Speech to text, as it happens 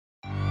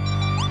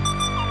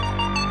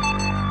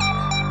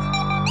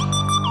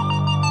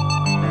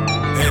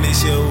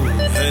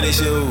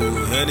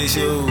Henny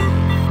show.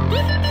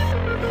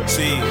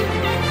 See,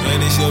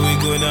 Henny show we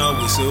go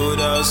now, we sold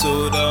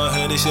out.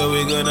 Henny show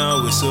we go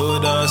now, we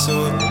sold out.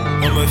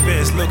 On my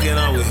face looking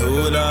out, we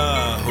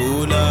hula.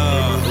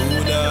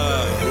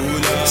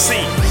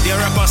 See, the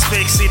rappers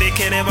fake, see they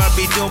can never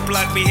be dope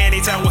like me.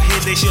 Anytime we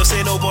hit this show,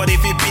 say nobody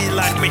fi be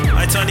like me.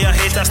 I turn your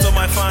haters to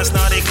my fans,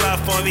 now they clap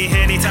for me.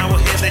 Anytime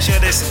we hit the show,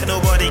 they say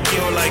nobody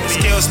kill like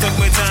me. Skills took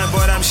me time,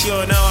 but I'm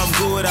sure now I'm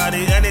good at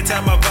it.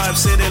 Anytime I vibe,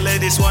 see the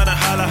ladies wanna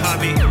holler at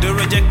me. The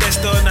rejected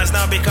stone has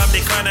now become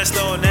the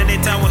cornerstone.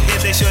 Anytime we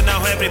hit the show,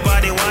 now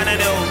everybody wanna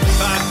know.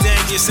 Back then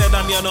you said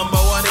I'm your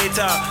number one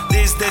hater.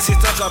 These days you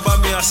talk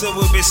about me, I said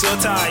we'll be so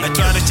tired. I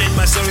try to change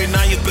my story,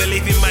 now you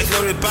believe in my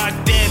glory. Back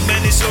then,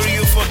 man, it's sorry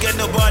you forget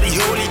nobody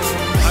holy.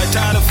 I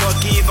try to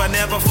forgive, I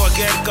never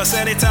forget. Cause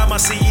anytime I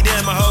see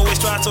them, I always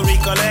try to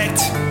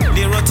recollect.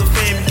 The road to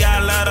fame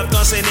got a lot of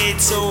dust in it.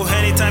 So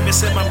anytime you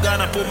say I'm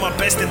gonna put my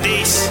best in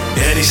this.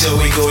 Any show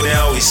we go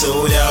now, we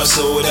sold out.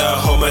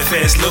 All my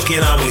fans looking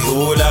at me,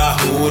 hula.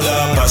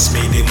 Pass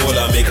me the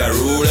mola, make a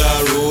roll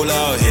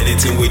out.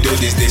 Anything we do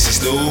these days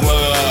is no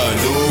more.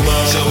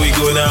 So we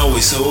go now,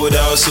 we sold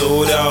out.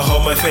 All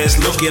my fans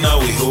looking at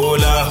me,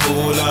 hula.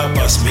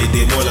 Pass me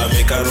the mola,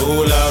 make a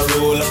roll out.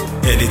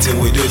 Anything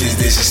we do these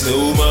days is no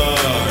more.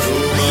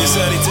 They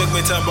said it take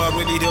me time, but I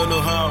really don't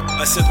know how.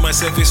 I set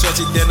myself in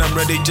sweaty, then I'm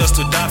ready just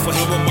to die for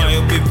him. With my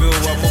own people,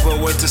 I'm moving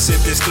way to see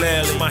this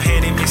clearly. My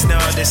enemies now,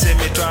 they say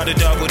me try to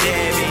double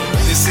dare me.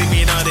 They see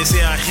me now, they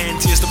say I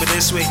ain't used to be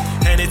this way.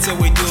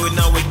 Anything we do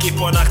now, we keep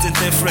on acting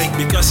different.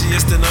 Because you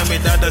used to know me,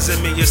 that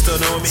doesn't mean you still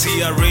know me.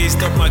 See, I raised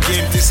up my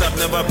game, this I've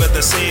never been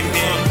the same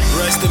game.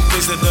 Rest in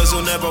peace, the those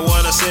who never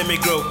wanna see me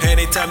grow.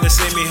 Anytime they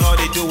see me, all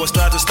they do was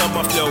try to stop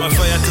my flow. My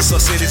fire to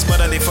succeed is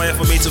better than fire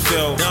for me to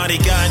fail. Now they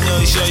got no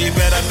show, you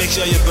better make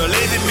sure you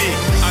believe in me.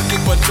 I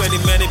keep on 20,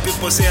 many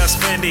people say I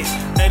spend it.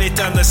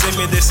 Anytime they see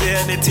me, they say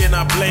anything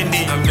I blend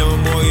it. I'm no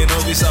more, you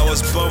know this, I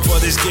was born for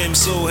this game.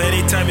 So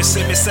anytime you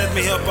see me, set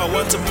me up, I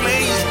want to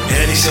play.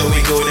 Any show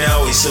we go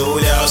now, we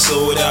sold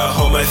out.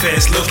 All my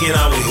fans looking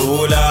at me,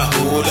 hula.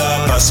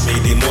 Pass me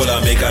the mola,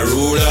 make a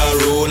roll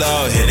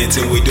out.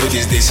 Anything we do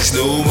these days is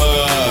no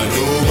more.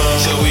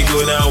 So we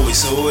go now, we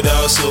sold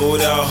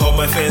out. All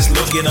my fans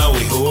looking at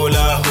me,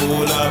 hula.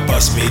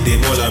 Pass me the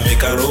mola,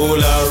 make a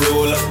roll out.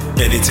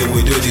 Anything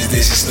we do these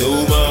days is no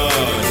more.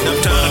 I'm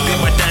trying to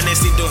build my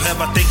dynasty, don't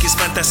ever think it's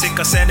fantasy.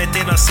 Cause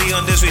anything I see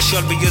on this, we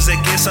should be used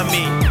against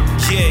me.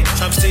 Yeah,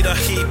 I'm still a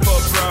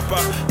hip-hop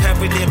rapper.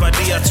 Every day by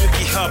day I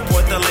tricky hop,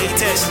 what the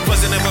latest.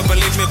 Cause they never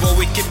believe me, but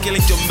we keep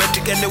killing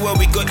geometric. Anywhere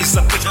we go, it's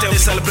a picture. They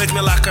celebrate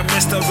me like a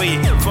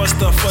mystery. First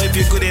off, if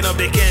you're good enough,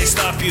 they can't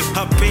stop you.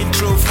 I've been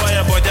through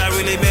fire, but that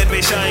really made me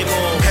shine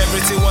more.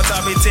 Everything what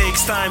I mean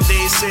takes time,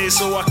 they say.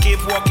 So I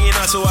keep walking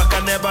out, so I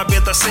can never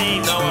be the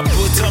same. Now I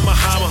put on my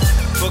hammer,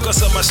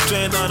 focus on my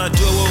strength, and I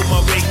do it with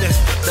my weakness.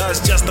 That's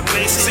just the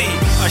place. See,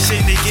 I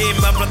change the game,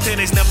 everything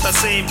is never the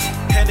same.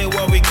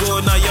 Anywhere we go,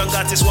 now young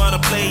artists wanna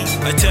play.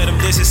 I tell them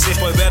this is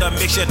simple, better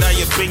make sure that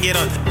you bring it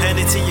on.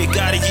 Anything you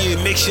gotta do,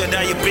 make sure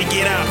that you bring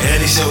it out.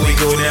 Any show we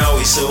go now,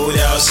 we sold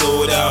out.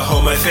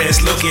 All my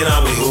fans looking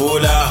at me,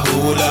 hula.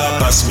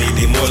 Pass me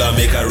the mola,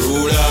 make a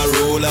roll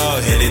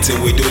out.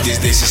 Anything we do these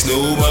days is no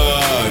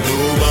more.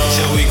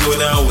 So we go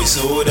now, we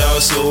sold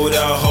out.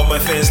 All my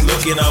fans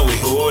looking at me,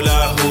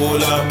 hula.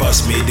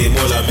 Pass me the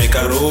mola, make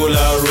a roll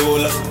out.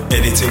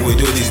 Anything we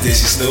do these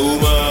days is no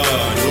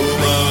more.